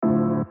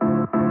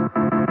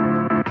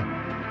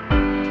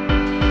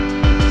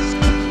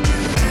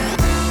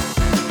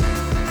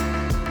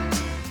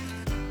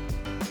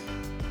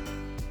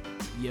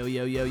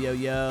Yo, yo,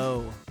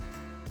 yo.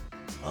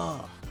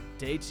 Oh,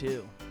 day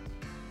 2.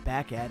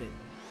 Back at it.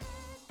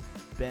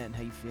 Ben,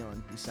 how you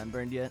feeling? You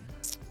sunburned yet?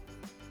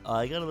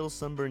 I got a little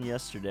sunburn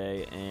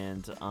yesterday,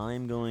 and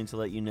I'm going to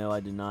let you know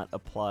I did not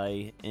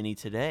apply any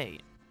today.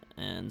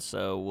 And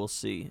so we'll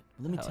see.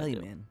 Let me how tell I you,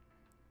 do. man.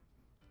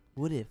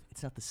 What if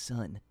it's not the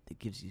sun that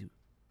gives you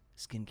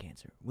skin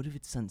cancer? What if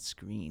it's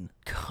sunscreen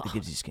that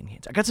gives you skin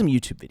cancer? I got some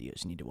YouTube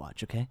videos you need to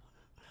watch, okay?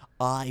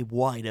 Eye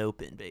wide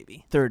open,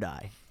 baby. Third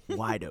eye,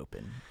 wide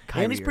open.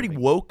 Andy's Kyrie pretty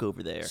Irving. woke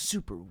over there,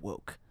 Super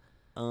woke.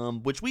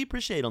 which we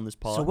appreciate on this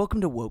pod. So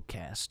welcome to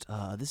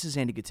Wokecast. This is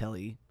Andy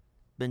Gatelli.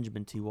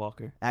 Benjamin T.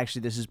 Walker.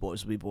 Actually, this is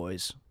Boys Will Be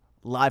Boys.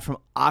 Live from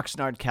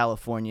Oxnard,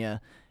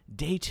 California.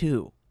 Day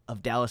 2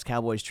 of Dallas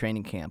Cowboys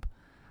training camp.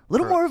 A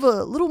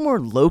little more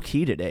low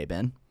key today,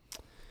 Ben.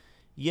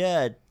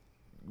 Yeah,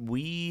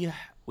 we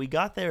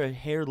got there a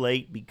hair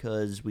late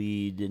because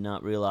we did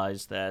not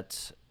realize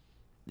that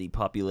the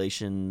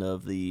population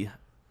of the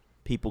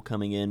people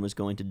coming in was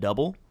going to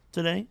double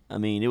today. I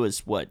mean, it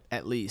was what?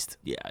 At least.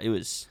 Yeah, it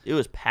was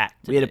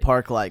packed today. We had to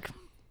park like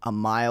a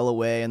mile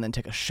away and then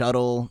take a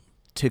shuttle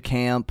to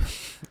camp.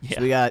 Yeah.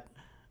 So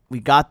we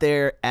got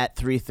there at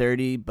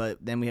 3:30, but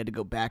then we had to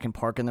go back and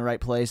park in the right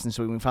place. And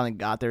so when we finally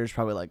got there, it was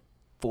probably like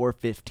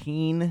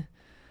 4:15.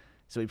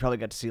 So we probably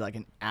got to see like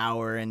an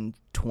hour and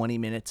 20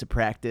 minutes of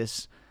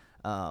practice,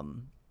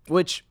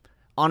 which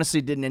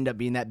honestly didn't end up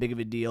being that big of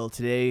a deal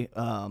today.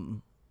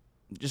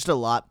 Just a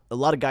lot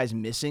of guys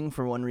missing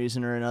for one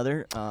reason or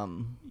another.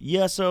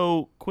 Yeah,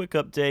 so quick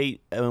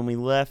update. When we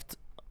left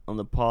on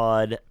the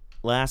pod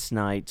last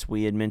night,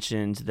 we had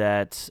mentioned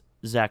that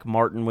Zach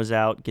Martin was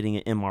out getting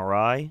an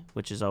MRI,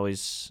 which is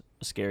always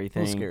a scary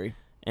thing. A little scary.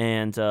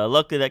 And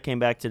luckily that came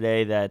back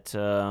today that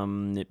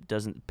it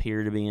doesn't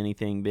appear to be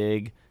anything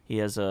big. He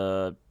has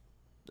a,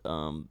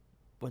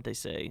 what'd they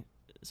say?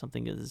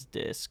 Something in his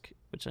disc,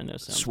 which I know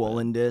sounds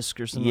Swollen disc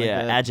or something yeah,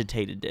 like that.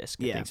 agitated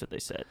disc, I think's what they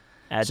said.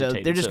 Agitated.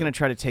 So they're just going to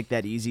try to take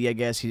that easy, I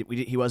guess.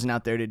 He wasn't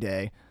out there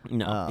today.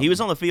 No, he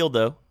was on the field,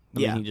 though. I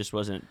yeah. mean, he just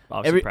wasn't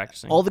obviously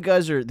practicing. All the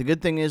guys are – the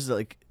good thing is,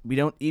 like,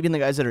 even the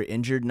guys that are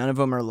injured, none of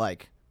them are,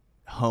 like,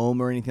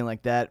 home or anything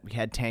like that. We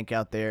had Tank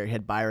out there. We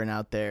had Byron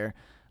out there.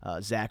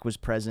 Zach was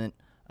present.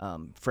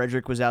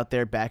 Frederick was out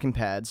there back in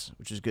pads,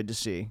 which is good to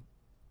see.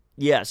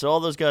 Yeah, so all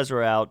those guys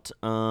were out.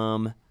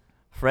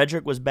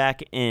 Frederick was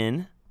back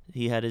in.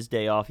 He had his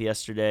day off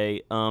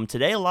yesterday.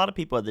 Today, a lot of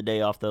people had the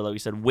day off, though. Like we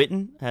said,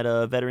 Witten had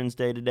a Veterans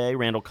Day today.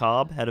 Randall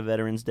Cobb had a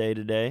Veterans Day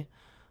today.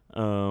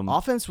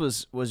 Offense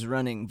was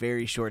running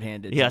very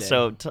shorthanded Yeah, today.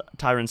 so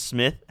Tyron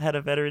Smith had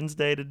a Veterans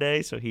Day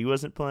today, so he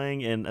wasn't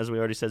playing. And as we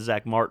already said,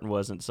 Zach Martin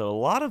wasn't. So a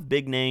lot of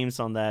big names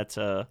on that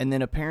and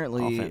then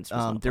apparently offense was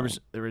not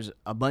there was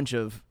a bunch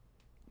of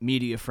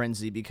media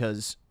frenzy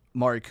because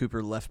Mari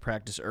Cooper left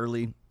practice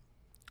early.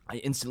 I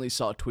instantly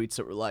saw tweets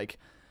that were like,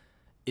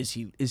 Is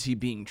he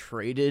being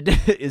traded?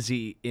 Is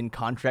he in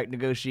contract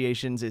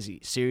negotiations? Is he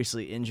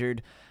seriously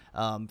injured?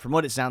 From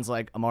what it sounds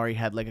like, Amari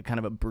had like a kind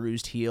of a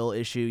bruised heel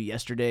issue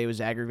yesterday. It was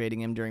aggravating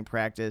him during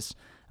practice,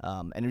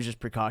 and it was just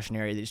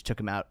precautionary. They just took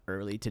him out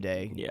early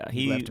today. Yeah,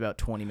 he left about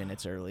 20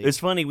 minutes early. It's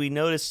funny. We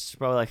noticed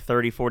probably like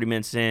 30, 40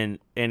 minutes in,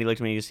 Andy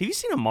looked at me and he goes, "Have you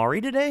seen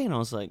Amari today?" And I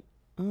was like,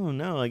 "Oh,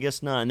 no, I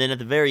guess not." And then at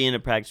the very end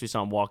of practice, we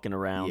saw him walking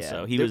around. Yeah.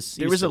 So there was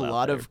a still out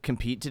lot there. of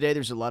compete today.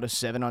 There's a lot of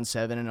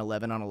 7-on-7 and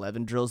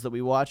 11-on-11 drills that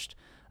we watched.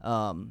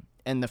 And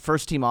the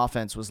first team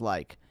offense was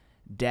like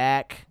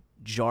Dak,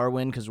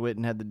 Jarwin, because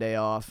Witten had the day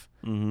off.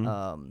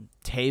 Mm-hmm.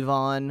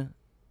 Tavon,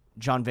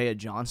 John Vea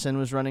Johnson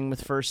was running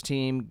with first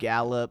team.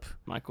 Gallup.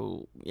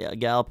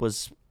 Gallup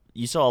was.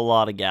 You saw a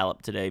lot of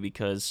Gallup today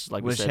because,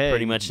 like we said,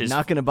 pretty much his.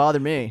 Not going to bother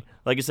me.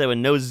 Like I said, with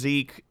no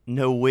Zeke,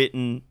 no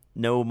Witten,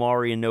 no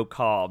Amari, and no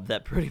Cobb,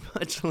 that pretty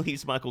much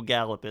leaves Michael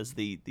Gallup as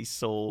the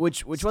sole.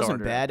 Which wasn't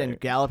starter bad, out there. and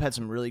Gallup had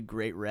some really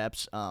great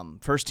reps.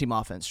 First team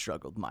offense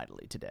struggled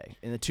mightily today.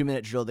 In the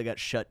 2-minute drill, they got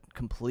shut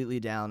completely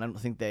down. I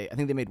think they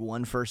made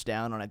one first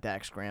down on a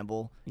Dak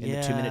scramble in the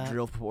 2-minute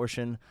drill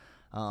portion.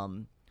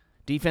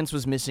 Defense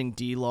was missing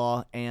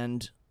D-Law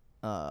and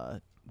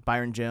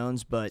Byron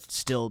Jones, but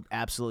still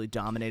absolutely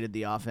dominated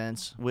the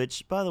offense.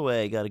 Which, by the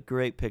way, got a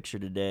great picture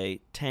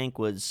today. Tank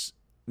was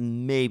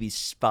maybe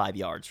 5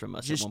 yards from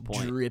us Just at one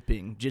point.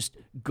 dripping, just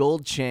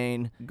gold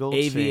chain, Gold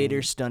aviator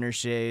chain. stunner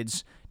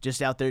shades,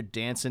 just out there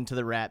dancing to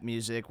the rap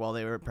music while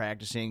they were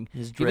practicing.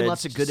 His Giving dreads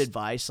lots of good just-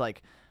 advice.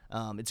 Like,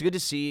 it's good to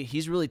see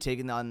he's really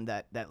taking on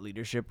that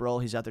leadership role.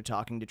 He's out there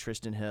talking to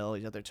Tristan Hill.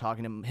 He's out there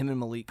talking to him and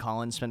Malik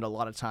Collins spend a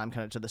lot of time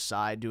kind of to the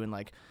side doing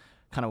like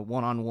kind of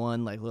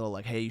one-on-one, like little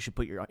like, hey, you should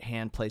put your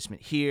hand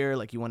placement here.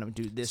 Like you want to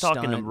do this.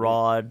 Talking to stunt.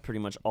 Rod pretty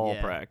much all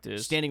Yeah.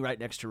 practice. Standing right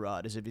next to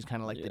Rod as if he's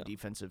kind of like the Yeah.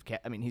 defensive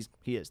I mean,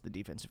 he is the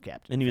defensive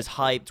captain. And he was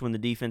hyped when the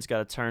defense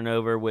got a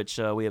turnover, which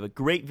we have a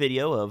great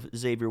video of.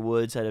 Xavier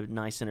Woods had a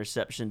nice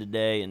interception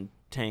today, and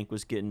Tank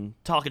was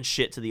talking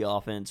shit to the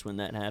offense when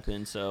that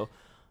happened. So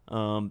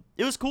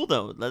it was cool,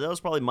 though. That was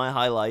probably my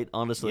highlight,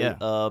 honestly. Yeah.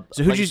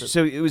 So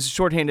So it was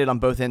shorthanded on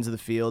both ends of the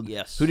field.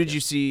 Yes. Who did you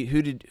see?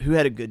 Who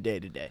had a good day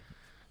today?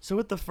 So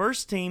with the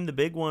first team, the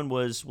big one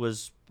was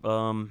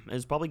It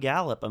was probably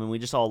Gallup. I mean, we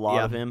just saw a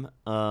lot of him.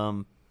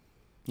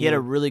 He had a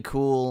really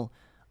cool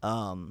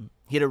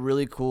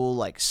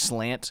like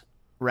slant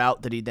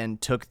route that he then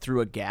took through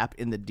a gap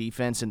in the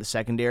defense in the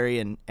secondary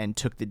and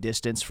took the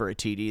distance for a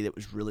TD that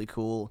was really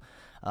cool.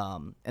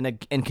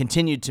 And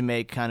continued to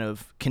make kind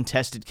of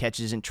contested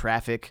catches in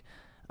traffic.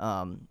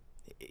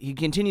 He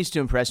continues to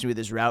impress me with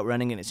his route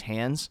running and his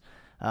hands.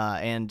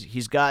 And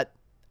he's got,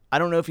 I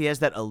don't know if he has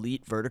that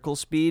elite vertical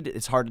speed.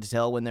 It's hard to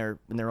tell when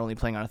they're only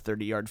playing on a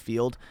 30-yard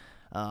field.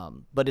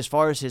 But as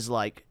far as his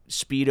like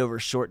speed over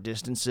short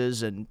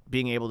distances and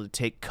being able to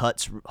take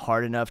cuts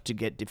hard enough to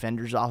get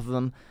defenders off of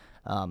him,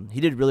 he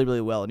did really,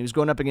 really well. And he was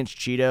going up against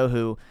Cheeto,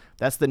 who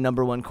that's the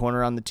number one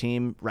corner on the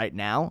team right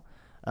now.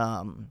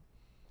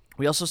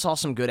 We also saw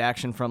some good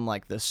action from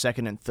like the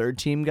second and third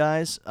team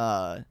guys.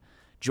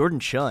 Jordan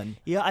Chun.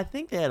 Yeah, I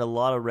think they had a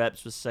lot of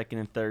reps with second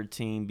and third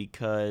team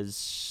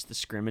because the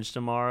scrimmage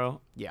tomorrow.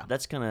 Yeah.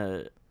 That's kind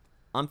of,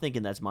 I'm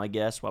thinking that's my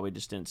guess why we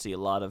just didn't see a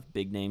lot of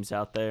big names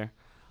out there.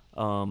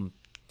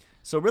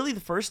 So really the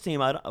first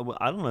team, I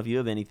don't know if you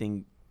have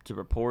anything to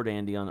report,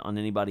 Andy, on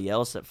anybody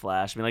else that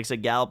flashed. I mean, like I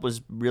said, Gallup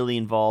was really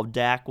involved.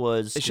 Dak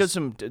was. They showed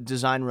some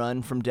design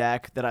run from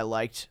Dak that I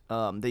liked.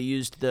 They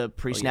used the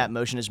pre-snap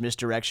motion as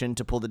misdirection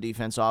to pull the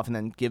defense off and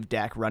then give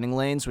Dak running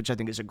lanes, which I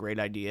think is a great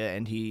idea.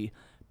 And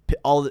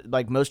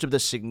most of the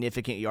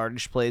significant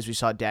yardage plays we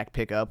saw Dak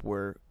pick up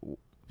were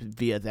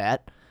via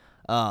that.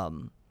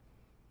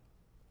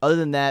 Other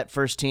than that,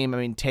 first team, I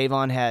mean,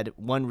 Tavon had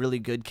one really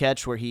good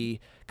catch where he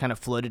kind of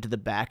floated to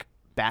the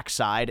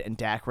backside and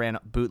Dak ran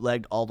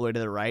bootlegged all the way to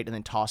the right and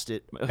then tossed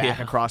it back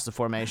across the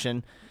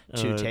formation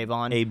to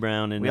Tavon. A.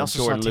 Brown and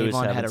Jordan Lewis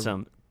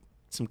having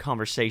some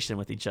conversation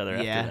with each other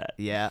after that.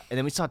 Yeah, and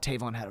then we saw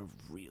Tavon had a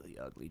really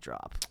ugly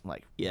drop,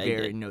 like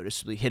very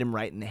noticeably. Hit him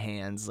right in the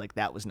hands, like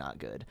that was not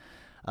good.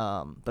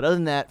 But other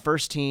than that,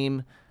 first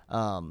team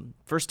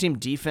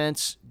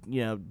defense,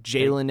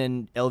 Jalen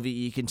and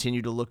LVE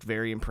continue to look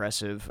very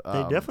impressive.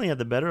 They definitely had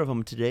the better of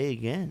them today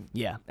again.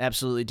 Yeah,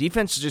 absolutely.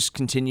 Defense just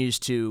continues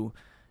to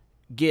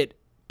get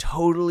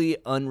totally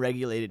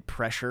unregulated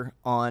pressure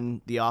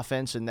on the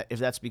offense, and if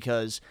that's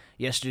because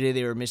yesterday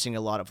they were missing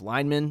a lot of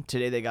linemen,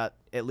 today they got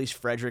at least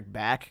Frederick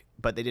back,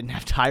 but they didn't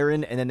have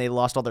Tyron, and then they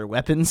lost all their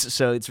weapons,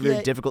 so it's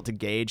really difficult to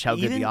gauge how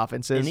good the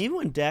offense is. And even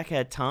when Dak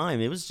had time,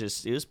 it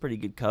was pretty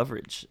good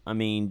coverage. I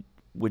mean,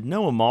 with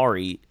no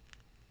Amari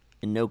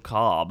and no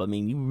Cobb, I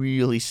mean, you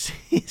really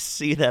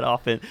see that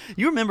offense.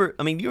 You remember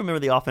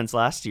the offense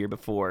last year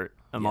before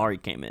Amari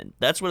came in.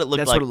 That's what it looked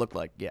like. That's what it looked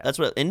like, yeah.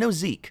 And no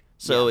Zeke.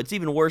 So it's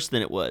even worse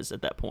than it was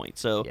at that point.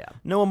 So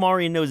no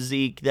Amari and no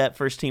Zeke, that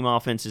first team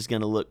offense is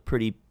going to look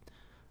pretty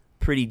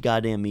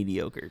goddamn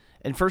mediocre.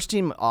 And first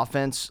team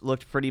offense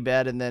looked pretty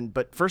bad,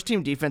 but first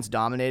team defense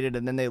dominated,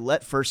 and then they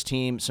let some first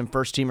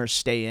teamers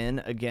stay in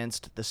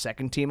against the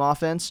second team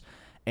offense,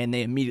 and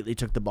they immediately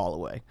took the ball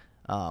away.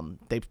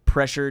 They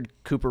pressured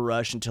Cooper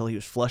Rush until he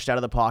was flushed out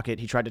of the pocket.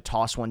 He tried to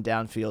toss one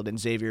downfield, and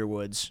Xavier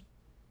Woods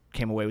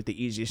came away with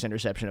the easiest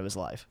interception of his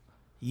life.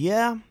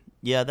 Yeah,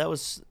 that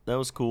was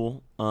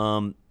cool.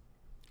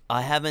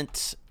 I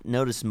haven't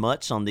noticed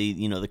much on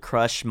the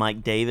Crush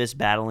Mike Davis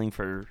battling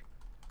for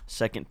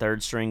second,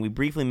 third string. We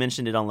briefly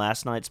mentioned it on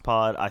last night's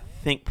pod. I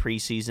think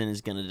preseason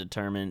is going to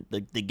determine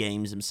the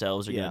games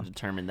themselves are going to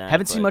determine that.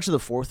 Haven't seen much of the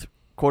fourth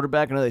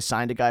quarterback. I know they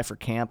signed a guy for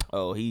camp.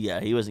 Oh,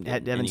 he wasn't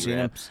getting any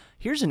reps.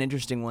 Here's an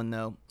interesting one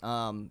though.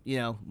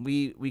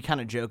 We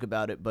kind of joke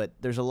about it, but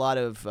there's a lot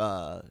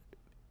of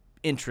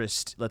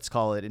interest, let's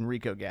call it, in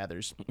Rico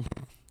Gathers.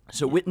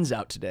 So Witten's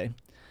out today.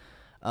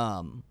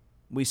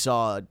 We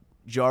saw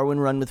Jarwin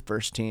run with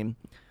first team.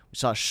 We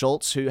saw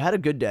Schultz, who had a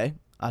good day.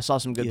 I saw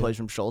some good plays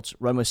from Schultz,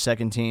 run with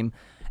second team.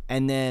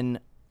 And then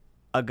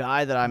a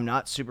guy that I'm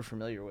not super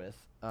familiar with.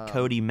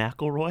 Cody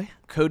McElroy?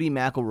 Cody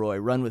McElroy,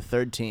 run with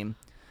third team.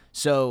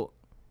 So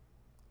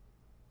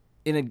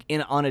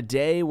on a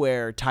day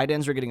where tight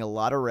ends were getting a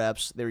lot of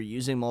reps, they were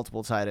using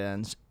multiple tight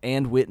ends,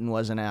 and Witten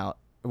wasn't out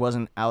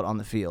on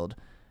the field,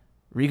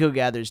 Rico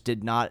Gathers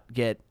did not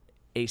get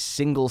a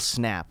single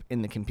snap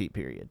in the compete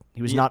period.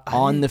 He was not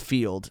on the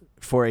field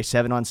for a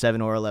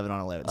 7-on-7 or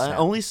 11-on-11 snap. I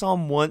only saw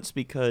him once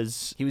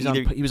because he was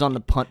on the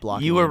punt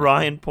block. You or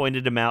Ryan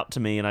pointed him out to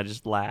me, and I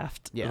just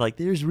laughed. Yeah. Like,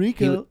 there's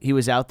Rico. He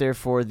was out there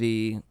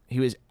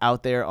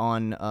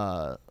on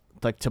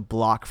to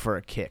block for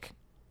a kick,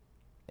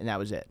 and that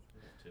was it.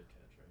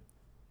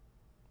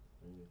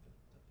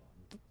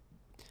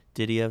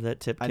 Did he have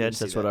that tip catch?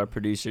 That's what our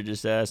producer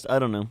just asked. I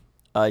don't know.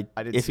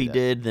 If he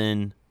did,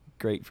 then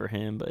great for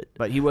him, but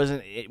he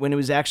wasn't when it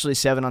was actually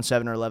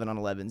 7-on-7 or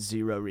 11-on-11.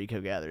 Zero Rico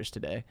Gathers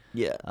today.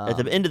 Yeah. At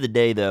the end of the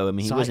day, though, I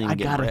mean, he wasn't even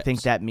getting reps. I gotta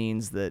think that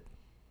means that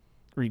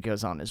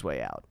Rico's on his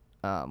way out.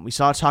 We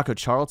saw Taco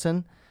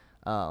Charlton.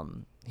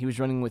 He was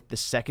running with the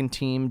second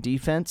team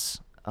defense,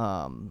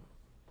 but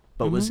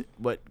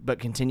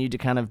continued to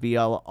kind of be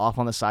all off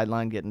on the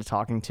sideline, getting a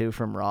talking to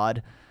from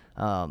Rod.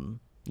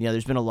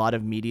 There's been a lot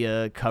of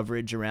media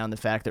coverage around the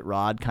fact that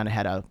Rod kind of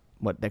had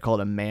what they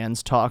called a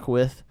man's talk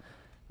with.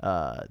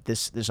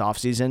 This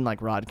offseason,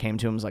 like Rod came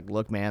to him and was like,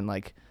 look, man,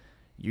 like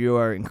you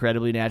are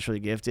incredibly naturally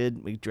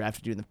gifted. We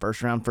drafted you in the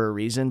first round for a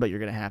reason, but you're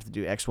going to have to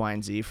do X, Y,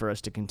 and Z for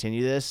us to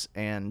continue this.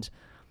 And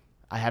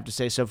I have to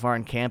say, so far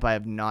in camp, I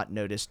have not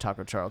noticed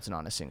Taco Charlton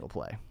on a single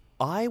play.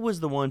 I was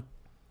the one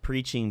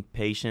preaching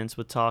patience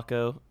with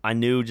Taco. I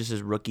knew just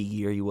his rookie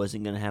year he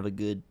wasn't going to have a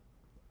good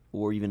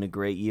or even a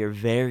great year.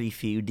 Very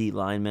few D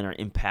linemen are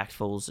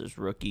impactful as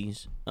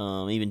rookies.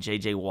 Even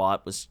J.J.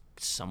 Watt was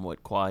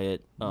somewhat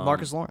quiet.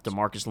 Marcus Lawrence.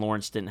 DeMarcus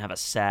Lawrence didn't have a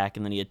sack,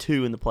 and then he had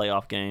 2 in the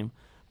playoff game.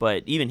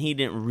 But even he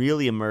didn't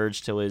really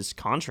emerge till his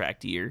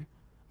contract year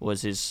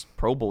was his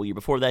Pro Bowl year.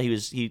 Before that,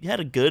 he had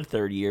a good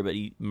third year, but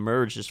he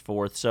emerged as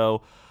fourth.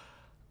 So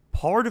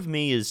part of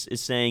me is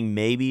saying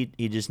maybe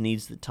he just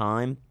needs the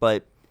time.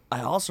 But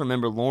I also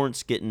remember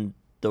Lawrence getting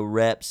the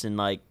reps and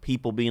like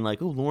people being like,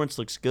 "Oh, Lawrence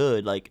looks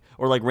good,"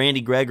 or like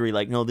Randy Gregory,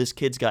 like, "No, this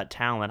kid's got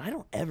talent." I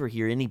don't ever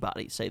hear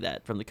anybody say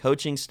that, from the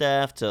coaching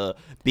staff to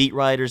beat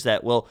writers,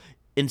 that, well,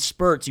 in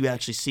spurts you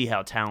actually see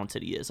how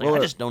talented he is. Like, I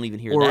just don't even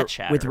hear that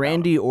chatter with about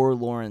Randy him. or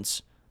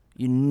Lawrence.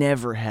 You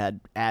never had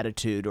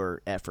attitude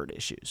or effort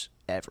issues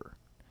ever.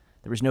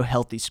 There was no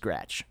healthy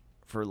scratch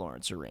for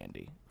Lawrence or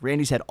Randy.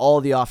 Randy's had all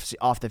the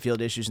off the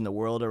field issues in the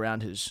world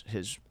around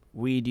his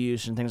weed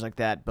use and things like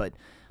that, but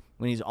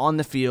when he's on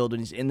the field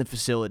and he's in the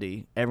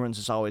facility, everyone's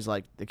just always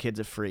like, the kid's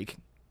a freak,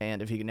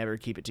 and if he can never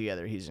keep it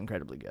together, he's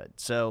incredibly good.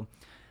 So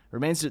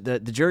remains the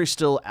jury's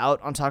still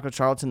out on Taco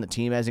Charlton. The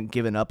team hasn't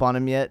given up on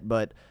him yet,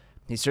 but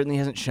he certainly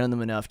hasn't shown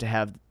them enough to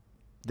have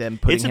them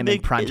putting him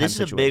in prime time situations.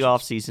 This is a big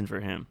offseason for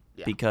him,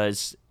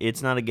 because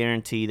it's not a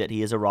guarantee that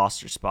he has a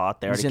roster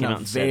spot. They already came out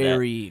and said that. He's in a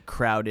very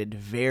crowded,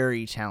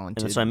 very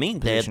talented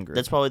position group.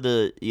 That's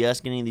probably you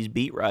ask any of these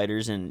beat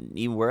writers, and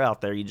even we're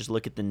out there, you just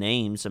look at the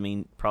names. I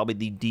mean, probably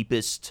the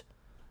deepest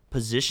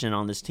position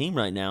on this team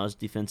right now is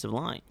defensive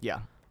line.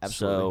 Yeah,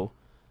 absolutely.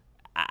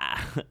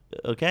 So,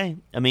 okay.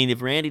 I mean,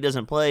 if Randy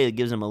doesn't play, it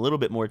gives him a little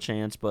bit more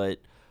chance, but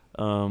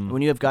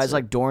when you have guys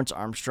like Dorrance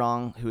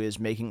Armstrong, who is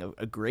making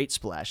a great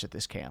splash at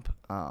this camp,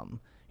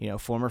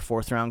 former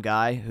 4th-round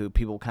guy who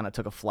people kind of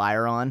took a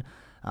flyer on,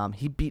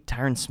 he beat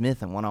Tyron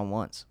Smith in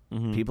one-on-ones.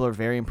 Mm-hmm. People are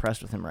very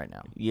impressed with him right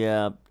now.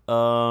 Yeah.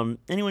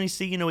 Anyone you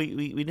see,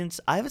 we didn't.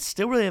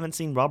 Still really haven't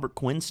seen Robert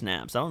Quinn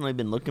snaps. I don't know. I've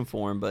been looking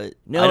for him, but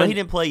I know he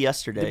didn't play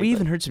yesterday. We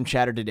even heard some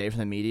chatter today from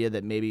the media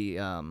that maybe,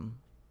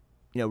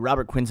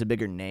 Robert Quinn's a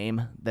bigger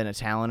name than a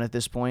talent at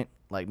this point.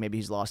 Like, maybe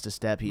he's lost a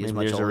step. He is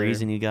much older. There's a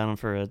reason you got him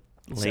for a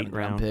late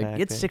round pick. He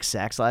had 6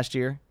 sacks last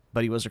year,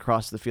 but he was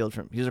across the field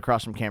from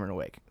Cameron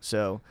Wake.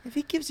 So if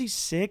he gives you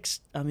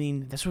 6, I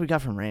mean, that's what we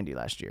got from Randy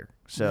last year.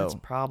 So that's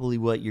probably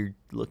what you're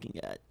looking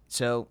at.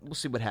 So we'll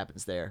see what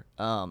happens there.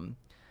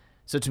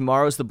 So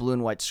tomorrow's the blue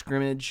and white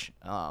scrimmage.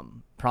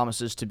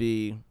 Promises to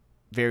be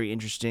very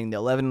interesting. The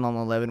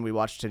 11-on-11 we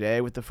watched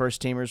today with the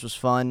first teamers was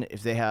fun.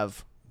 If they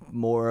have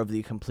more of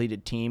the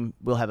completed team,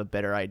 we'll have a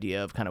better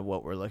idea of kind of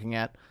what we're looking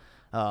at.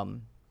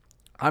 I'm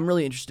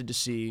really interested to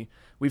see.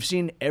 We've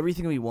seen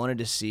everything we wanted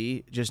to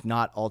see, just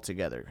not all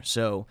together.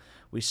 So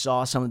we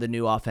saw some of the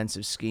new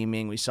offensive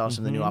scheming. We saw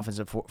some of the new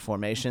offensive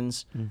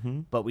formations,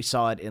 but we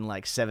saw it in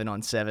like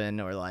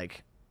 7-on-7 or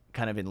like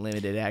kind of in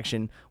limited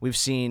action. We've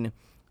seen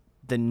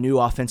the new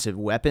offensive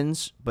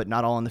weapons, but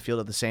not all on the field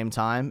at the same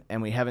time,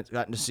 and we haven't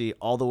gotten to see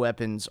all the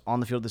weapons on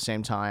the field at the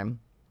same time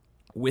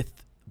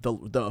with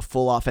the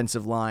full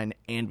offensive line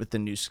and with the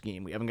new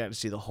scheme. We haven't gotten to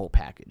see the whole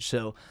package.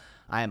 So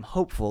I am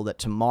hopeful that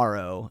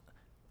tomorrow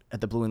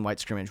at the blue and white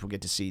scrimmage we'll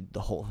get to see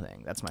the whole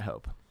thing. That's my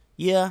hope.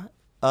 Yeah,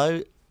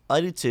 I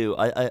do too.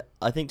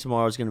 I think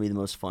tomorrow is going to be the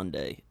most fun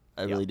day.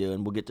 I really do,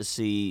 and we'll get to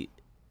see.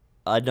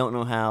 I don't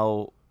know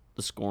how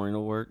the scoring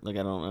will work. Like,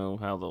 I don't know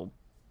how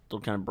they'll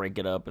kind of break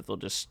it up, if they'll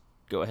just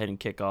go ahead and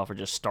kick off or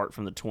just start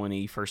from the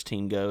 20, first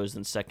team goes,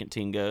 then second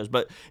team goes.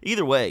 But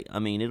either way, I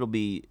mean, it'll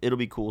be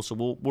cool. So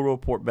we'll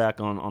report back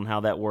on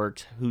how that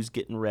worked, who's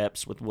getting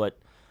reps with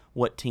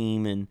what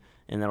team, and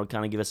that'll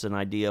kind of give us an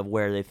idea of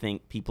where they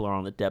think people are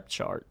on the depth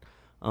chart.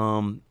 I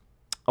want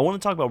to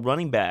talk about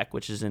running back,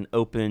 which is an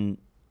open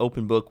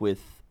book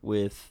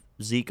with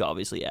Zeke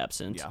obviously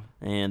absent. Yeah.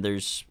 And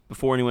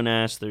before anyone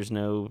asks, there's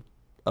no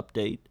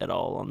update at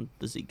all on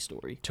the Zeke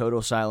story.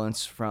 Total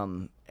silence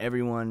from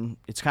everyone.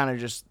 It's kind of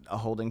just a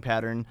holding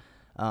pattern.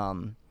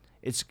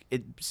 It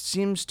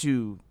seems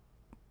to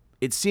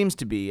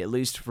be, at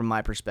least from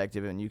my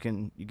perspective, and you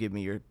give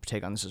me your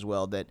take on this as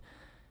well, that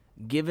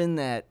given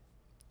that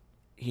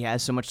he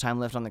has so much time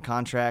left on the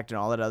contract and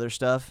all that other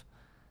stuff,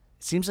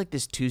 it seems like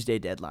this Tuesday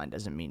deadline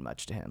doesn't mean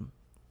much to him.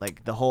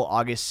 Like the whole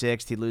August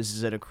 6th, he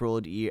loses an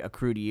accrued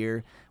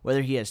year.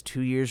 Whether he has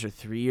 2 years or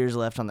 3 years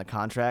left on the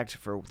contract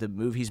for the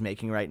move he's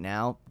making right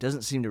now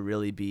doesn't seem to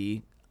really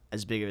be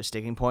as big of a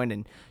sticking point.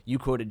 And you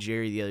quoted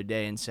Jerry the other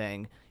day in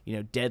saying,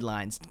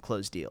 deadlines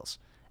close deals.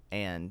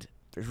 And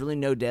there's really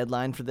no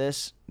deadline for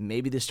this.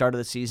 Maybe the start of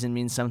the season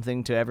means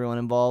something to everyone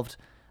involved.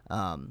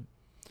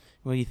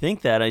 Well, you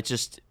think that.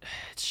 It's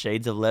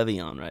shades of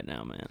Le'Veon right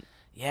now, man.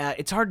 Yeah,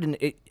 it's hard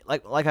to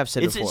like I've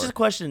said before. It's just a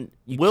question.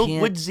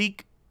 Would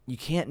Zeke? You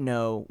can't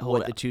know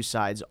what the two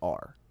sides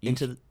are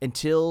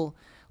until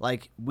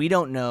we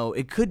don't know.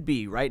 It could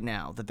be right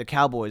now that the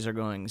Cowboys are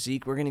going,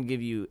 Zeke, we're going to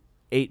give you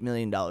 $8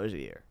 million a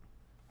year.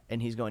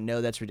 And he's going,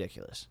 no, that's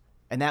ridiculous.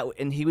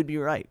 And he would be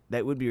right.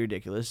 That would be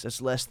ridiculous.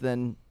 That's less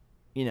than,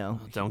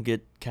 Don't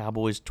get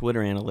Cowboys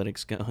Twitter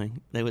analytics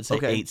going. They would say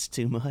Okay. 8's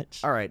too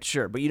much. All right,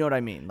 sure, but you know what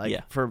I mean. Like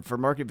Yeah. for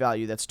market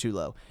value, that's too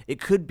low.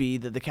 It could be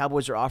that the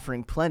Cowboys are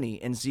offering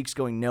plenty, and Zeke's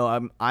going,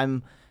 no,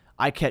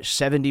 I catch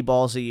 70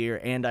 balls a year,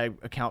 and I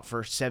account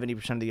for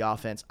 70% of the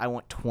offense. I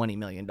want $20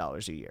 million a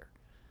year.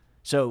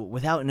 So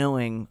without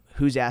knowing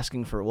who's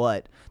asking for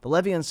what, the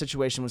Le'Veon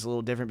situation was a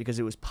little different because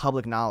it was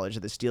public knowledge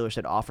that the Steelers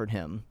had offered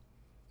him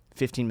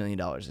 $15 million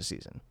a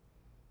season,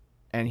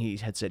 and he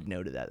had said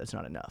no to that. That's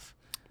not enough.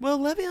 Well,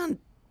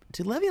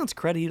 to Le'Veon's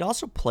credit, he'd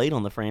also played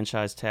on the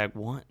franchise tag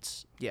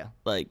once. Yeah.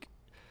 Like,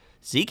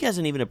 Zeke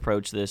hasn't even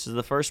approached this. This is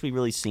the first we've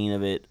really seen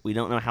of it. We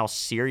don't know how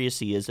serious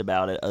he is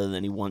about it other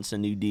than he wants a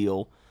new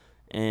deal.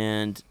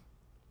 And,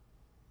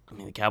 I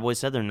mean, the Cowboys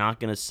said they're not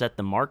going to set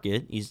the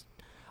market.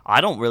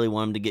 I don't really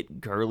want him to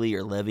get Gurley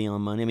or Le'Veon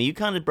money. I mean, you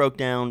kind of broke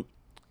down,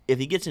 if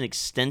he gets an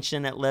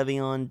extension at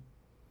Le'Veon,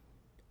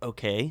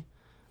 okay.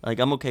 Like,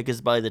 I'm okay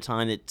because by the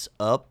time it's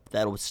up,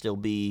 he'll still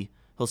be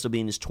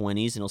in his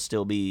 20s,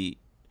 and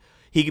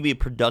he could be a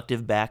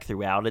productive back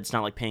throughout. It's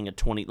not like paying a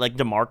 20, like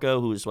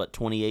DeMarco, who was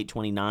 28,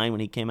 29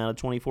 when he came out of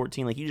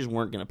 2014. Like, you just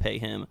weren't going to pay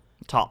him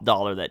top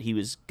dollar that he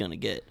was going to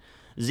get.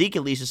 Zeke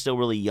at least is still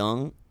really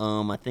young.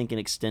 I think an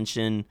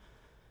extension,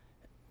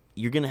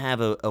 you're going to have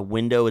a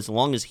window as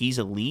long as he's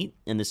elite,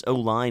 and this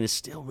O-line is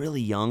still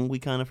really young, we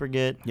kind of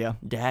forget. Yeah.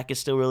 Dak is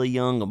still really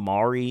young.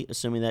 Amari,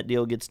 assuming that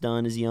deal gets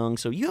done, is young.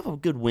 So you have a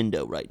good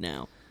window right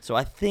now. So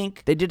I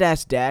think They did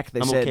ask Dak.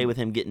 I'm okay with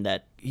him getting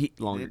that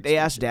longer. They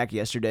asked Dak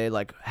yesterday,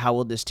 like, how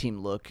will this team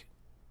look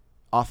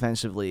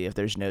offensively if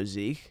there's no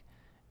Zeke?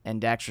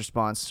 And Dak's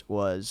response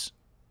was,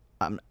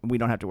 we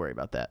don't have to worry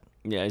about that.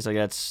 Yeah, he's like,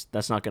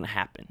 that's not going to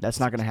happen. That's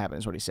not going to happen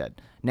is what he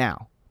said.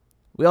 Now,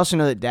 we also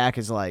know that Dak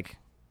is like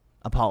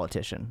a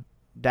politician.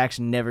 Dak's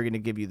never going to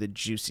give you the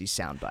juicy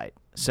soundbite.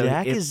 So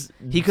Dak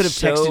he could have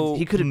texted.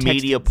 He could have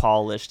media texted,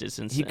 polished. It's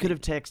insane. He could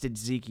have texted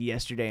Zeke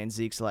yesterday, and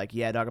Zeke's like,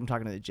 "Yeah, dog, I'm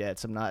talking to the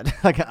Jets. I'm not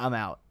like I'm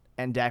out."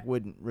 And Dak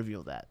wouldn't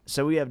reveal that.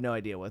 So we have no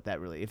idea what that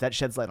really. If that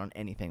sheds light on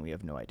anything, we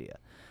have no idea.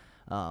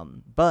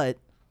 But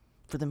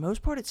for the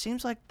most part, it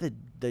seems like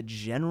the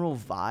general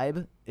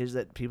vibe is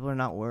that people are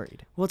not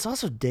worried. Well, it's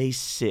also day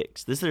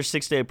 6. This is their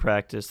 6th-day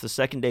practice. The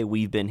second day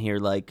we've been here,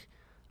 like,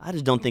 I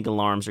just don't think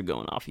alarms are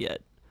going off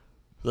yet.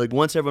 Like,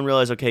 once everyone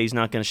realizes, okay, he's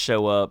not going to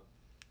show up,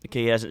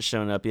 okay, he hasn't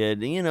shown up yet,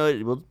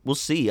 we'll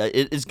see.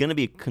 It's going to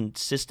be a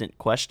consistent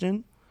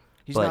question.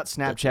 He's not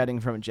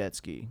Snapchatting from a jet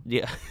ski.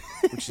 Yeah.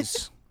 Which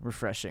is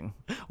refreshing.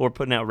 Or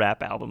putting out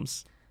rap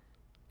albums.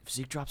 If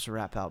Zeke drops a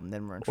rap album,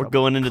 then we're in trouble. Or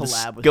going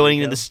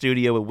into the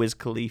studio with Wiz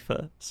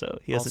Khalifa. So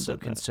he hasn't also done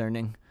that.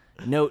 Concerning.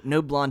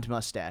 No blonde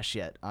mustache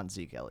yet on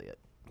Zeke Elliott.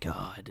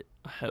 God,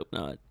 I hope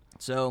not.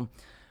 So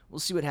we'll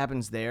see what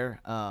happens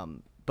there.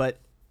 But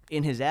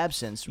in his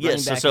absence, yes.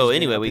 running back So has been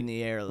anyway, up in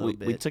the air a little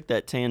bit. We took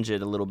that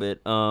tangent a little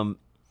bit.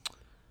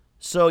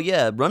 So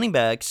yeah, running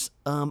backs.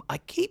 I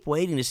keep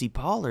waiting to see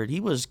Pollard. He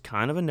was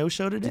kind of a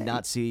no-show today. Did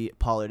not see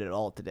Pollard at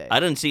all today. I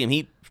didn't see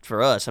him.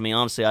 For us, I mean,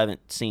 honestly, I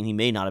haven't seen. He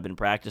may not have been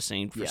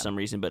practicing for some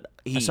reason, but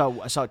I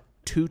saw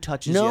 2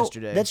 touches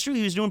yesterday. That's true.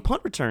 He was doing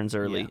punt returns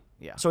early.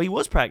 Yeah. So he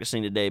was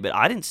practicing today, but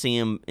I didn't see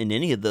him in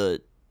any of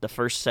the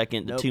first,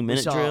 second, the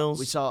 2-minute drills.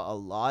 We saw a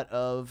lot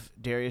of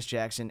Darius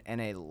Jackson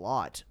and a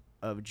lot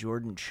of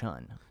Jordan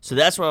Chunn. So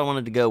that's what I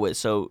wanted to go with.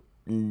 So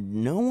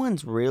no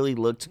one's really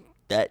looked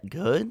that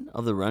good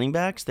of the running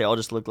backs. They all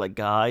just look like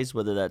guys,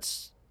 whether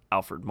that's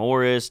Alfred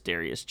Morris,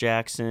 Darius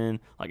Jackson.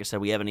 Like I said,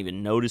 we haven't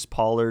even noticed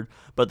Pollard.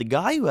 But the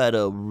guy who had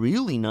a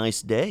really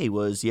nice day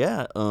was,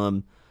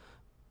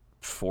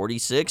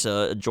 46,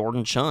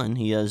 Jordan Chunn.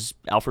 He has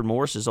Alfred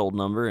Morris's old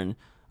number, and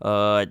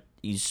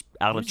he's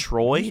out of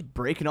Troy. He's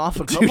breaking off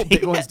a couple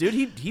big ones, dude.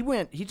 He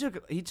went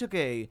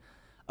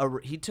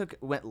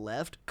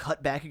left,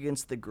 cut back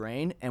against the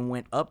grain, and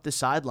went up the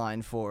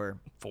sideline for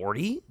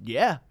 40?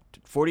 Yeah.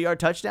 40-yard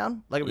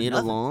touchdown, like it was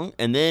nothing. Along.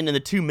 And then in the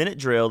 2-minute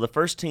drill, the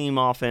first team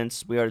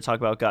offense, we already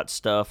talked about, got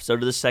stuff. So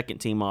did the second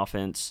team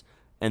offense.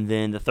 And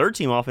then the third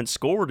team offense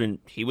scored, and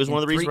he was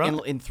one of the reasons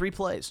running. In 3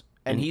 plays.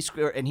 And he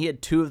scored, and he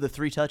had 2 of the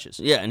 3 touches.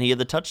 Yeah, and he had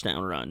the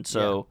touchdown run.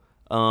 So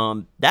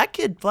that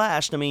kid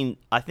flashed. I mean,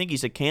 I think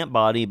he's a camp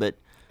body, but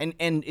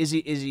And is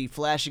he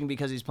flashing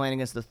because he's playing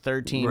against the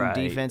third team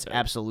defense?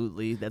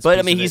 Absolutely. But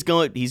I mean, he's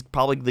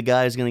probably the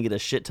guy who's going to get a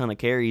shit ton of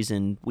carries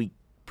in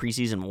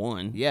preseason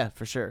 1. Yeah,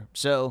 for sure.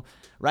 So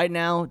right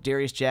now,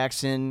 Darius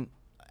Jackson,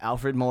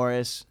 Alfred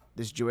Morris,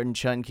 this Jordan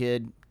Chunn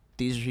kid,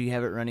 these are who you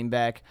have at running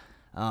back.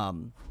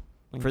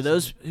 For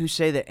those who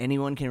say that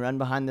anyone can run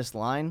behind this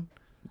line,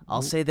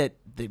 I'll say that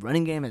the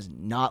running game has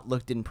not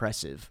looked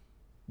impressive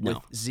with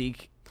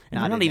Zeke.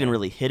 And they're not even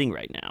really hitting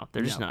right now.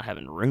 They're just not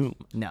having room.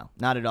 No,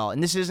 not at all.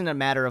 And this isn't a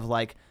matter of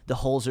like the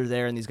holes are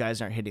there and these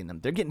guys aren't hitting them.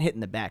 They're getting hit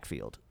in the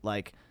backfield.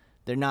 Like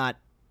they're not.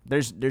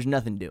 There's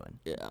nothing doing.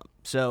 Yeah.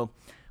 So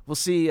we'll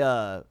see.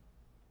 If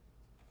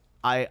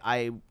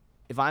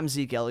I'm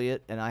Zeke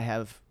Elliott and I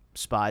have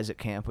spies at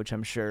camp, which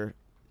I'm sure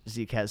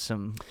Zeke has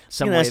some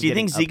I'm gonna way ask, of do you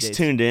think getting Zeke's updates.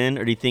 tuned in,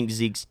 or do you think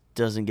Zeke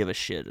doesn't give a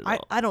shit at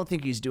all? I don't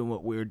think he's doing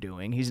what we're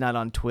doing. He's not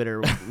on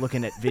Twitter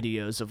looking at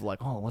videos of like,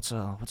 oh,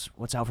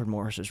 what's Alfred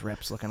Morris's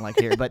reps looking like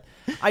here. But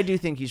I do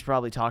think he's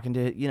probably talking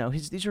to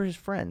these are his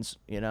friends.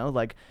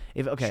 Like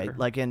Sure.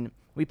 like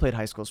we played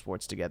high school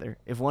sports together.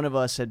 If one of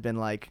us had been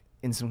like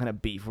in some kind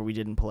of beef where we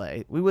didn't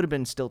play, we would have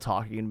been still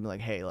talking and be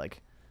like, hey,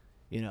 like,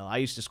 I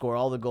used to score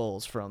all the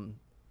goals from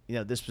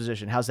this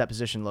position. How's that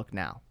position look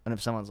now? And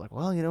if someone's like,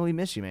 well, we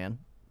miss you, man,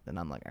 then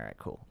I'm like, all right,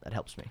 cool, that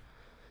helps me.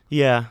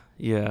 Yeah.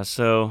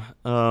 So,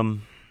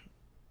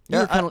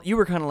 You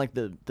were kind of like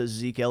the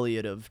Zeke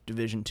Elliott of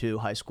Division II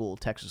high school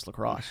Texas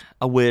lacrosse.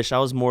 I wish I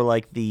was more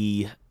like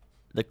the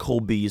Cole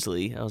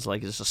Beasley. I was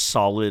like just a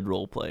solid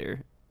role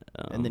player.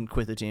 And then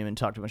quit the team and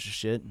talked a bunch of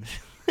shit.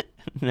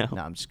 No,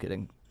 No, I'm just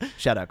kidding.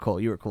 Shout out Cole.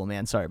 You were cool,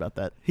 man. Sorry about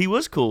that. he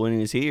was cool when he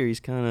was here. He's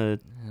kind of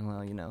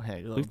Well,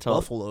 hey, We've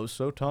talked- Buffalo's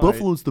so tight.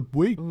 Buffalo's the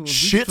way.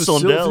 shits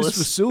on Dallas. These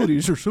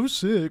facilities are so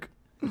sick.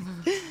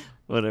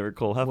 whatever.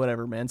 Cole,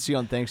 Whatever, man. See you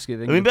on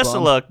Thanksgiving. I mean, you best of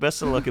bum. luck.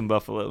 Best of luck in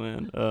Buffalo,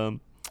 man.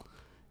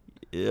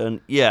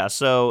 And yeah,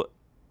 so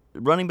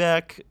running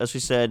back, as we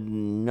said,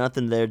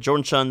 nothing there.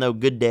 Jordan Chun, though,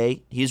 good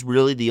day. He's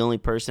really the only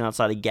person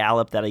outside of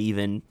Gallup that I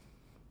even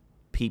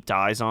peeped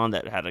eyes on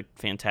that had a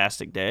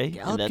fantastic day. And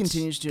Gallup that's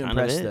continues to kind of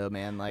impress, it. though,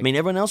 man. Like, I mean,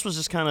 everyone else was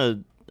just kind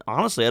of,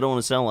 honestly, I don't want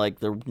to sound like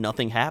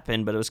nothing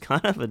happened, but it was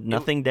kind of a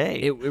nothing day.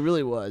 it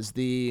really was.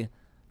 The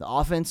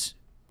offense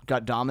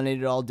got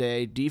dominated all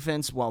day.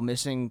 Defense, while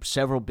missing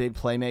several big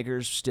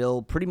playmakers,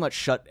 still pretty much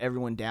shut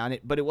everyone down.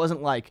 But it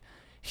wasn't like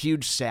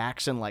huge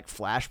sacks and like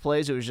flash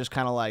plays. It was just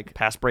kind of like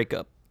Pass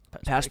breakup.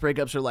 pass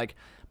breakups are like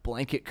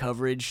blanket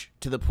coverage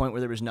to the point where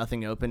there was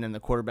nothing open and the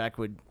quarterback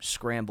would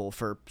scramble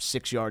for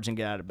 6 yards and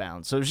get out of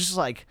bounds. So it was just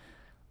like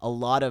a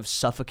lot of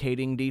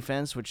suffocating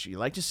defense, which you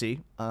like to see.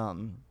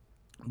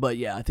 But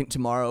yeah, I think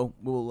tomorrow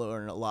we'll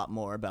learn a lot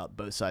more about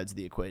both sides of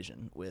the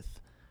equation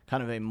with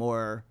kind of a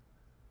more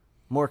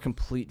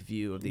complete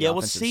view of the Yeah, we'll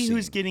offensive see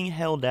who's scene. getting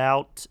held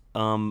out.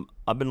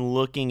 I've been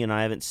looking and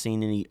I haven't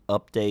seen any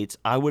updates.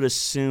 I would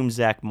assume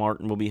Zach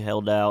Martin will be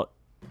held out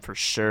for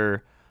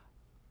sure.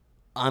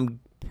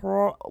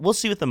 We'll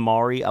see with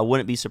Amari. I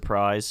wouldn't be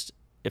surprised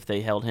if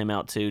they held him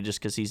out too, just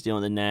because he's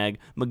dealing the nag.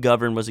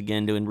 McGovern was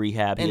again doing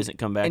rehab. He hasn't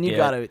come back and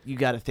yet. you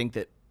gotta think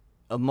that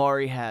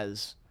Amari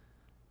has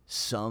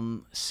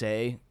some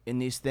say in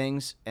these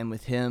things, and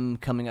with him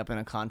coming up in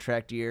a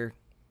contract year,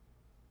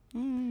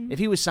 if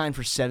he was signed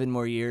for 7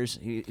 more years,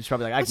 he's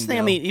probably like, I That's can the thing.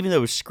 go. I mean, even though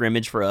it was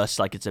scrimmage for us,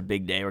 like it's a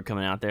big day, we're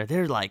coming out there.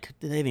 They're like,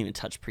 they haven't even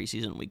touched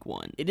preseason week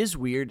 1. It is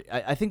weird.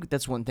 I think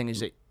that's one thing is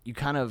that you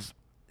kind of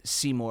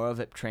see more of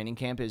at training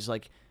camp is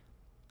like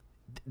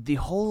the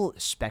whole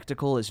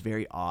spectacle is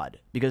very odd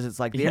because it's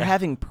like they're Yeah.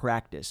 having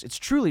practice. It's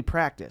truly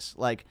practice.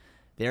 Like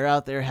they're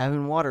out there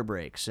having water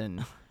breaks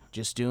and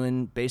just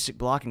doing basic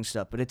blocking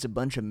stuff, but it's a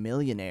bunch of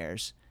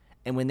millionaires.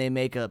 And when they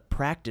make a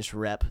practice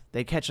rep,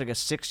 they catch like a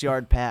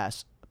 6-yard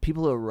pass.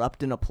 People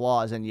erupt in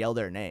applause and yell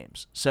their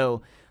names.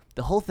 So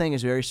the whole thing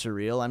is very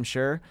surreal, I'm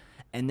sure.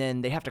 And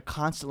then they have to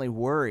constantly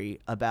worry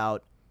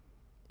about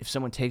if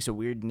someone takes a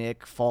weird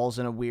nick, falls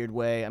in a weird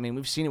way. I mean,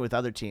 we've seen it with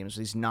other teams,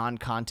 these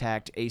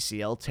non-contact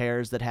ACL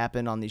tears that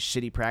happen on these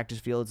shitty practice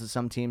fields that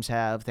some teams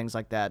have, things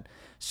like that.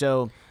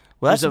 So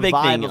Well, that's there's a big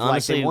vibe thing, of like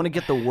honestly. they want to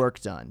get the work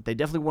done. They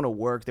definitely want to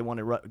work. They want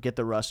to get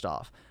the rust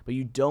off. But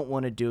you don't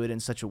want to do it in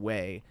such a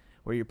way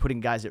where you're putting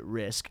guys at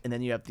risk. And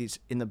then you have these,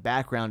 in the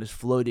background is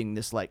floating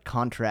this like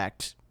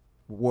contract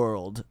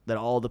world that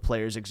all the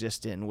players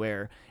exist in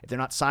where if they're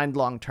not signed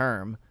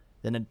long-term,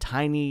 then a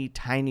tiny,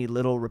 tiny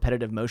little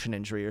repetitive motion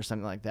injury or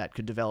something like that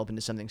could develop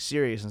into something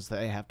serious, and so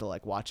they have to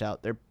like watch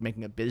out. They're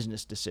making a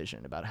business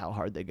decision about how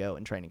hard they go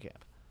in training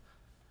camp.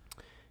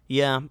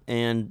 Yeah,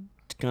 and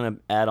to kind of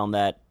add on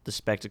that, the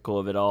spectacle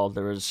of it all,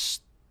 there was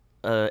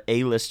a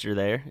A-lister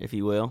there, if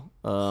you will.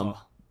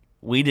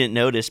 We didn't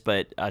notice,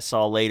 but I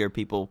saw later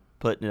people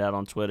putting it out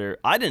on Twitter.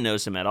 I didn't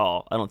notice him at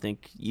all. I don't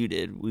think you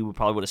did. We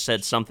probably would have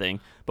said something,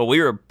 but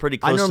we were pretty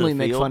I close to the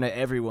normally field. make fun of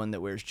everyone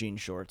that wears jean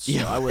shorts, so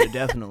I would have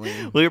definitely.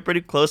 We were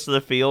pretty close to the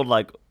field,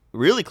 like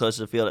really close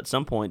to the field at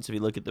some points if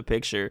you look at the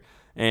picture.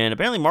 And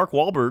apparently Mark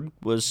Wahlberg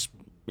was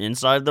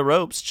inside the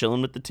ropes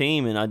chilling with the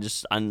team, and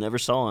I never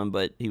saw him,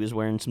 but he was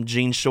wearing some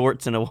jean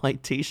shorts and a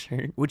white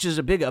T-shirt. Which is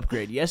a big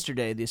upgrade.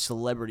 Yesterday, the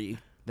celebrity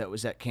that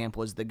was at camp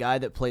was the guy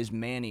that plays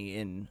Manny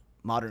in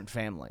Modern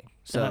Family.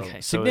 So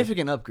Okay, so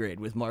significant upgrade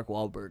with Mark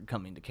Wahlberg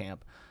coming to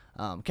camp.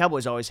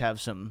 Cowboys always have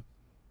some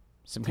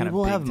kind of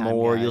We'll have big-time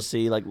more. guys. You'll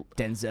see, like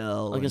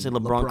Denzel. I can say and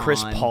LeBron,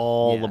 Chris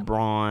Paul, yeah.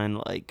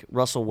 LeBron, like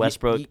Russell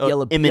Westbrook,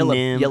 Yellow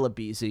Eminem, Yellow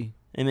Beezy.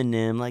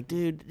 Eminem. Like,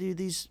 dude,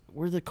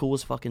 we're the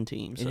coolest fucking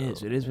team. So.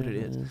 It is what it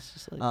is. It's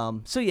just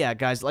like- So yeah,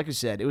 guys, like I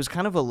said, it was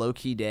kind of a low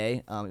key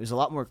day. It was a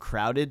lot more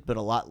crowded, but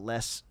a lot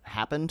less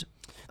happened.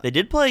 they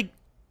did play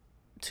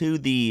to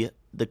the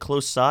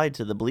close side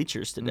to the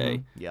bleachers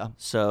today. Yeah,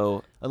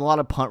 So and a lot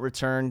of punt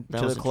return That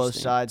to was the close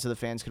interesting. side, so the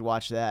fans could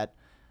watch that.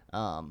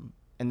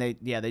 And they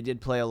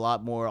did play a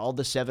lot more. All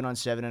the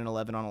 7-on-7 and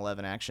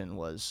 11-on-11 action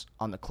was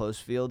on the close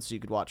field, so you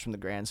could watch from the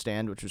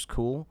grandstand, which was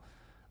cool.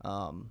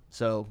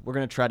 So we're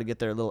gonna try to get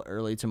there a little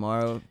early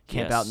tomorrow.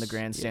 Camp out in the Yes,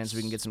 grandstand so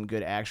we can yes. get some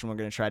good action. We're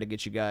gonna try to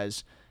get you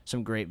guys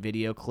some great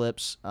video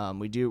clips. We're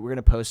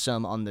gonna post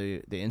some on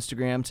the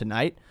Instagram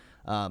tonight.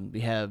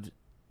 We have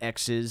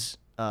X's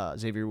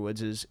Xavier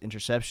Woods'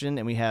 interception,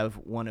 and we have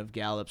one of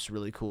Gallup's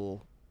really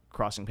cool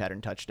crossing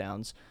pattern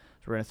touchdowns.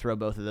 So we're gonna throw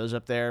both of those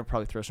up there.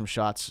 Probably throw some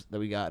shots that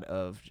we got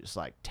of just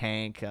like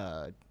Tank,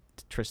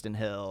 Tristan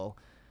Hill,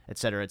 et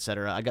cetera, et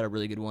cetera. I got a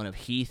really good one of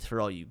Heath for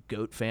all you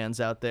GOAT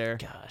fans out there.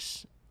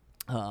 Gosh.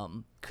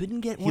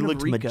 Couldn't get He one of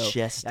looked Rico.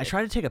 majestic. I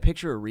tried to take a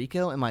picture of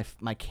Rico, and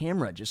my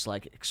camera just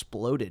like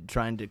exploded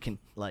trying to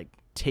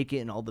take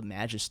in all the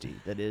majesty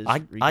that is.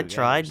 I Rico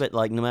tried, Gathers. but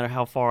like no matter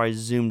how far I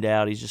zoomed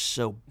out, he's just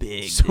so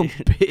big. so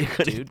dude. big,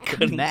 Couldn't- dude.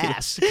 couldn't get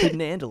Mass couldn't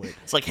handle it.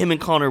 It's like him and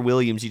Connor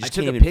Williams. You I just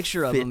took can't a even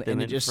picture of fit him, them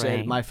and it in just frame.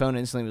 said my phone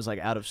instantly was like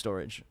out of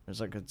storage. It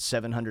was like a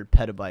 700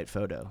 petabyte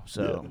photo,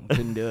 so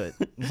couldn't do it.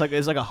 It's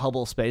like a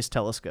Hubble Space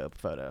Telescope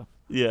photo.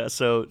 Yeah,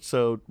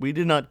 so we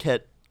did not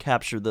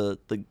capture the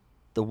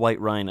white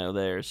rhino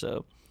there.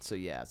 So So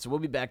we'll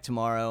be back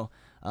tomorrow.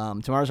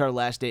 Tomorrow's our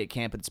last day at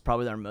camp. It's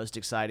probably our most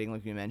exciting,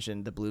 like we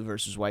mentioned, the blue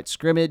versus white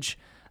scrimmage.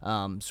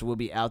 So we'll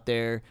be out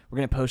there. We're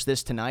gonna post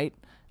this tonight.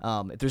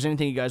 If there's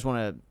anything you guys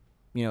want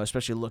to,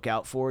 especially look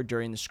out for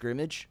during the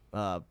scrimmage,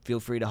 feel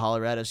free to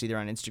holler at us either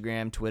on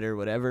Instagram, Twitter,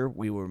 whatever.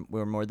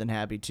 We're more than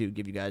happy to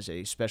give you guys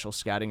a special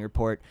scouting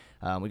report.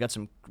 We got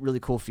some really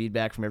cool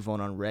feedback from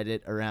everyone on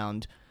Reddit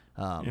around.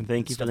 And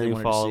thank you stuff for the they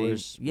new wanted to see.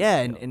 followers. Yeah,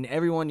 and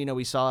everyone,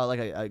 we saw like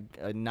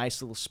a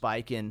nice little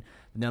spike in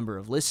the number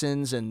of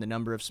listens and the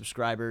number of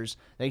subscribers.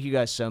 Thank you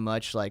guys so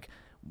much. Like,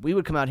 we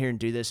would come out here and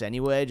do this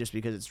anyway just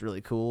because it's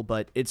really cool,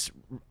 but it's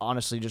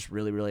honestly just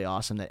really, really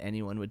awesome that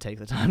anyone would take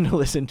the time to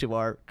listen to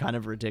our kind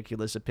of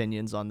ridiculous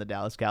opinions on the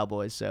Dallas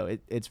Cowboys. So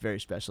it's very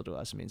special to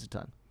us. It means a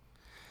ton.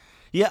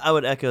 Yeah, I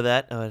would echo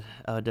that. I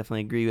would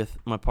definitely agree with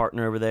my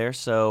partner over there.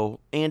 So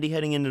Andy,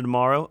 heading into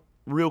tomorrow,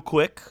 real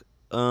quick.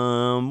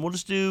 We'll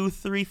just do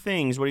 3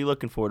 things. What are you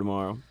looking for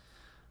tomorrow?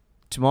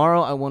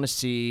 Tomorrow, I want to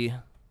see.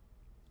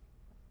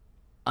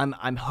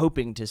 I'm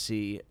hoping to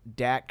see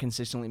Dak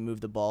consistently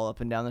move the ball up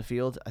and down the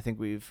field. I think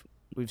we've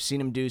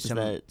seen him do some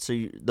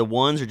The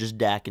ones or just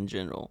Dak in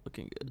general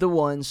looking good? the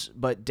ones,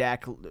 but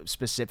Dak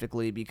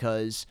specifically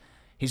because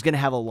he's going to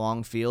have a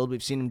long field.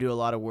 We've seen him do a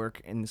lot of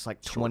work in this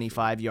like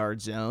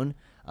 25-yard zone.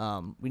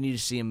 We need to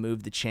see him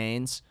move the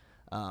chains.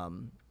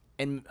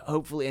 And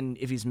hopefully, and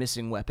if he's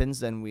missing weapons,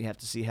 then we have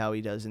to see how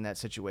he does in that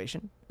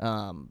situation.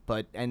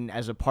 But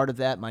as a part of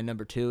that, my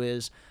number 2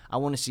 is I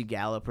want to see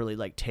Gallup really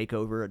like take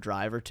over a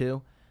drive or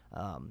two.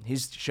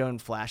 He's shown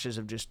flashes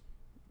of just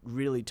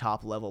really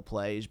top level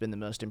play. He's been the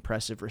most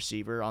impressive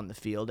receiver on the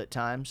field at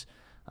times,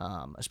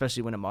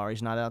 especially when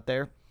Amari's not out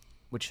there,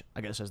 which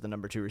I guess as the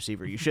number 2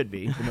 receiver, you should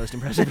be the most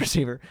impressive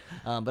receiver.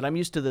 But I'm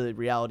used to the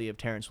reality of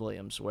Terrence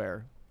Williams,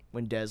 where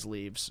when Dez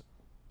leaves,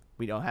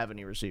 we don't have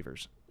any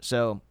receivers.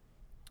 So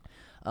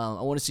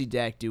I want to see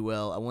Dak do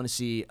well. I want to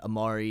see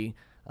Amari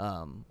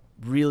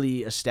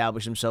really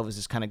establish himself as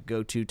this kind of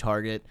go-to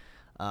target.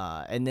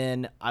 And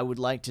then I would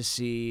like to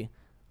see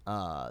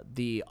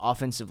the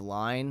offensive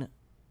line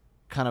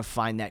kind of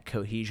find that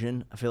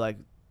cohesion. I feel like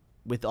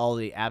with all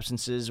the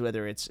absences,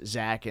 whether it's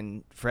Zach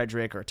and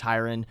Frederick or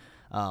Tyron,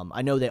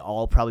 I know they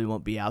all probably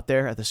won't be out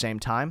there at the same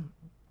time.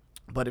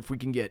 But if we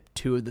can get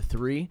 2 of the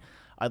 3,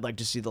 I'd like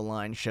to see the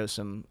line show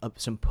some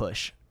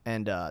push.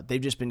 And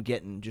they've just been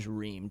getting just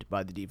reamed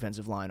by the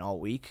defensive line all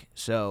week.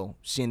 So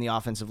seeing the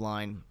offensive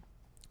line.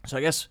 So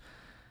I guess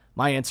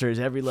my answer is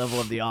every level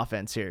of the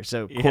offense here.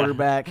 So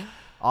quarterback,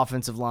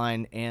 offensive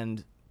line,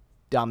 and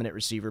dominant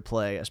receiver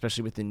play,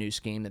 especially with the new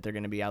scheme that they're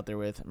going to be out there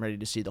with. I'm ready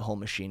to see the whole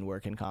machine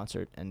work in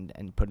concert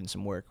and put in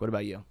some work. What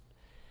about you?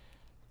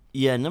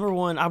 Yeah, number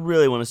 1, I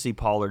really want to see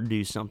Pollard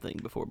do something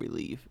before we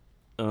leave.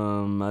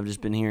 I've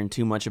just been hearing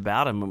too much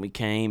about him when we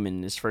came,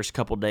 and his first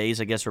couple days,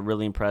 I guess, were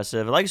really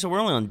impressive. Like I said, we're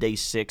only on day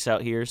 6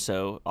 out here,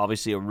 so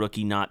obviously a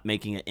rookie not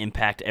making an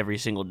impact every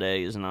single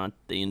day is not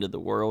the end of the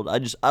world.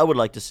 I would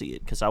like to see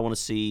it because I want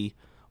to see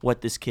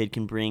what this kid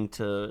can bring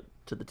to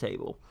the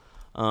table.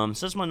 So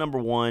that's my number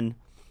 1.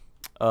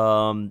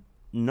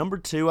 Number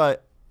 2,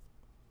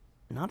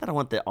 not that I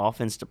want the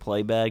offense to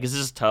play bad because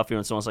this is tough.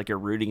 It's almost like you're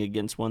rooting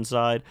against one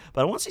side,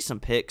 but I want to see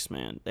some picks,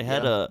 man. They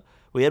had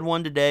We had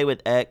one today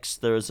with X.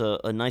 There was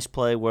a nice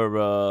play where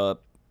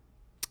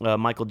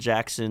Michael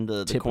Jackson,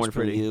 the corner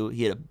from the U,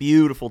 he had a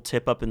beautiful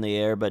tip up in the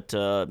air, but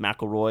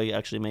McElroy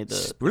actually made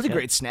the really catch.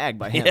 great snag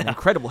by him. Yeah.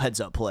 Incredible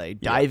heads-up play.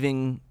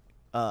 Diving,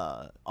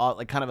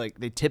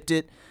 they tipped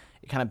it.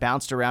 It kind of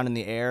bounced around in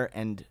the air,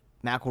 and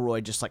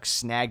McElroy just like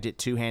snagged it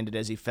two-handed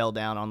as he fell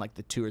down on like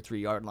the 2 or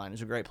 3 yard line. It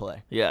was a great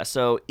play. Yeah,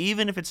 so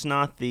even if it's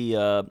not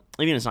even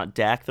if it's not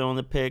Dak throwing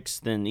the picks,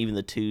 then even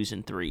the 2s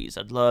and 3s,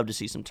 I'd love to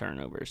see some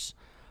turnovers.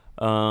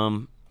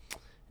 And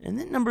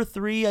then number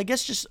 3, I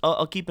guess just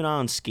I'll keep an eye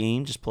on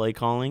scheme, just play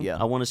calling. Yeah.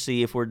 I want to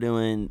see if we're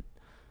doing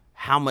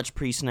how much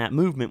pre-snap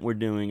movement we're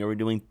doing. Are we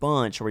doing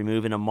bunch? Are we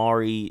moving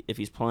Amari if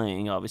he's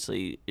playing?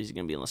 Obviously, is he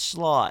going to be in the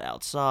slot,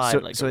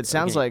 outside? So it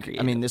sounds like,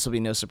 I mean, this will be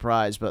no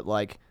surprise, but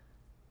like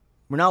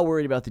we're not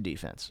worried about the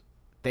defense.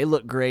 They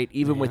look great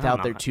even Yeah, without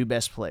no. their two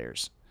best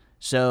players.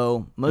 So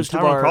And most of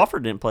Tyrone our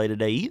Crawford didn't play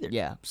today either.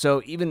 yeah.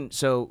 So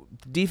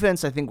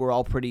defense, I think we're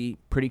all pretty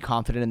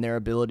confident in their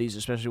abilities,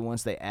 especially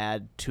once they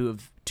add two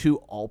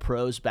All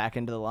Pros back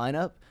into the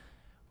lineup.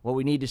 What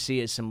we need to see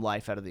is some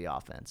life out of the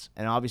offense,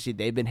 and obviously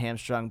they've been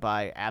hamstrung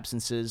by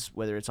absences,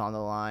 whether it's on the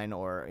line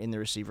or in the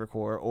receiver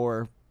core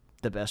or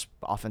the best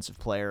offensive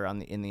player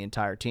in the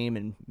entire team,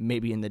 and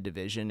maybe in the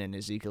division, and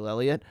Ezekiel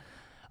Elliott.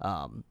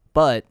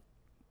 But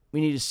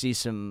we need to see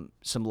some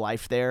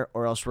life there,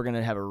 or else we're going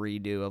to have a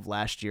redo of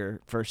last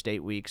year, first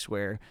 8 weeks,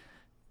 where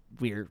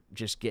we're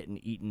just getting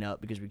eaten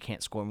up because we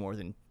can't score more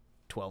than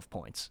 12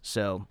 points.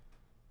 So,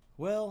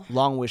 Well,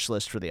 long wish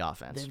list for the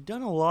offense. they've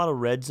done a lot of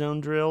red zone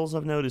drills,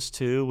 I've noticed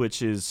too,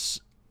 which is,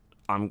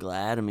 I'm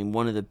glad. I mean,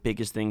 one of the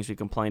biggest things we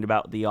complained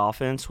about the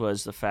offense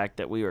was the fact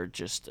that we were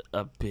just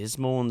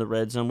abysmal in the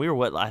red zone. We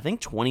were, I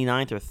think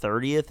 29th or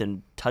 30th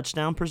in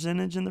touchdown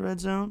percentage in the red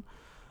zone.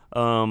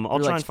 I'll We're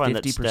try like and find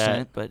that 50%.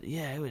 stat, but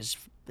yeah, it was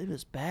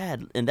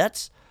bad, and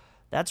that's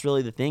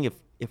really the thing.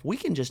 If we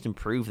can just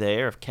improve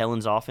there, if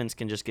Kellen's offense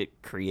can just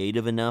get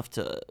creative enough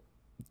to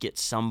get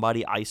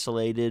somebody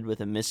isolated with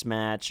a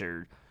mismatch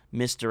or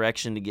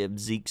misdirection to give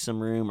Zeke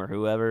some room or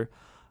whoever,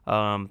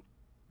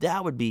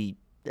 that would be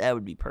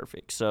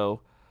perfect.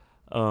 So,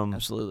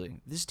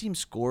 Absolutely. This team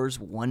scores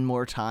one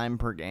more time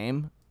per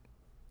game.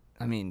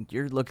 I mean,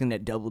 you're looking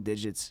at double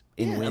digits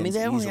in yeah, wins I mean,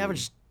 they only easily.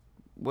 averaged,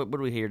 what do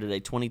we hear today,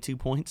 22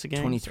 points a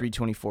game? 23,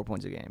 24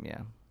 points a game,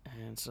 yeah.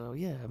 And so,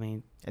 yeah, I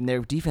mean, And their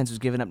defense was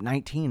giving up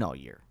 19 all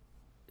year.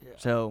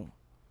 So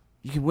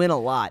you can win a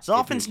lot. so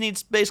if offense you-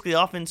 needs, basically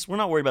offense, we're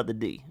not worried about the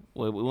D.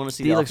 We want to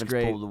see D the looks offense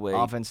great. pull the weight.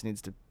 Offense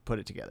needs to put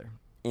it together.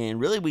 And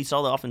really, we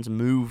saw the offense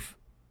move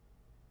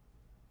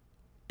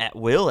at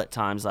will at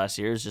times last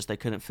year. It's just they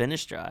couldn't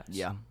finish drives.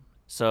 Yeah.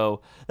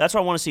 So that's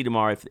what I want to see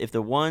tomorrow. If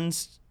the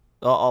ones,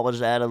 I'll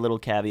just add a little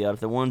caveat. If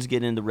the ones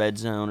get in the red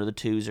zone or the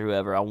twos or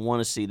whoever, I want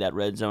to see that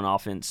red zone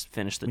offense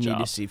finish the We job.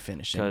 need to see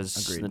finishing.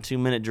 Because Agreed. the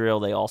 2-minute drill,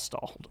 they all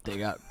stalled.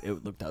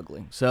 It looked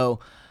ugly. So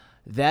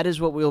that is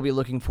what we'll be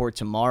looking for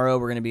tomorrow.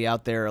 We're going to be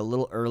out there a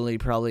little early.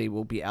 Probably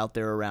we'll be out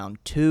there around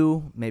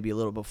 2, maybe a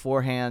little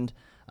beforehand.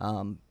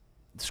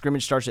 The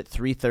scrimmage starts at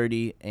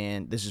 3:30,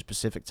 and this is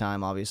Pacific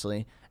time,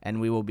 obviously.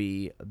 And we will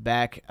be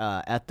back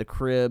at the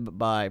crib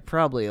by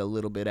probably a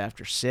little bit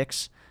after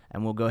 6,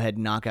 and we'll go ahead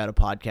and knock out a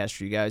podcast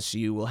for you guys. So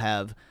you will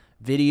have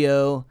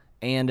video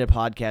and a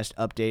podcast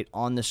update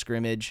on the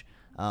scrimmage.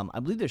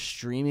 I believe they're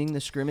streaming the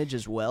scrimmage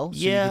as well. So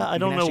Yeah, you can I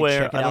don't know actually where-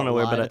 check it I don't out know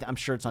where, but live. I'm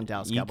sure it's on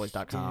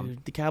DallasCowboys.com.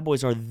 Dude, the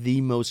Cowboys are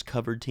the most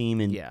covered team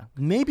in Yeah.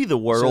 maybe the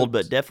world, So-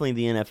 but definitely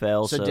the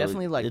NFL. So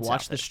definitely it's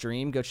watch out the there.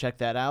 stream, go check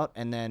that out,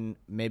 and then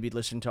maybe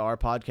listen to our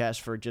podcast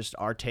for just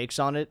our takes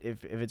on it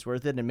if it's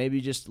worth it, and maybe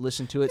just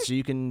listen to it so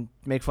you can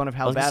make fun of I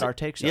how was gonna bad say, our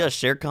takes Yeah, are.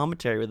 share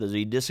commentary with us. If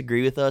you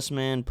disagree with us,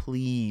 man,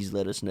 please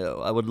let us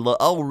know.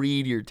 I'll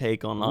read your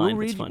take online.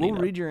 We'll if it's funny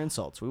enough. read your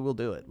insults. We will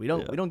do it. We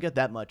don't get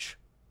that much.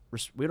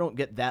 We don't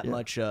get that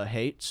much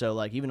hate. So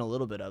like even a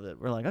little bit of it,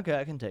 we're like, okay,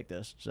 I can take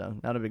this. So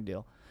not a big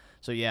deal.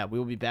 So yeah, we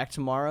will be back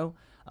tomorrow.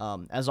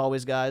 As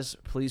always, guys,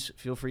 please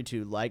feel free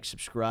to like,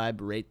 subscribe,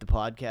 rate the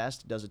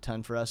podcast. It does a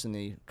ton for us in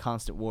the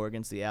constant war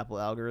against the Apple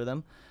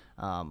algorithm.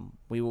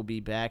 We will be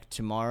back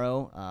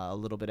tomorrow, a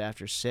little bit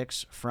after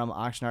 6 from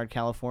Oxnard,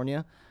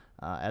 California.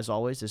 As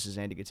always, this is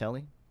Andy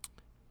Gatelli.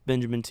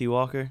 Benjamin T.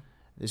 Walker.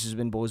 This has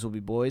been Boys Will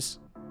Be Boys.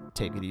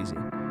 Take it easy.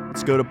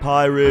 Let's go to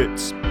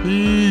Pirates.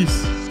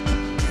 Peace.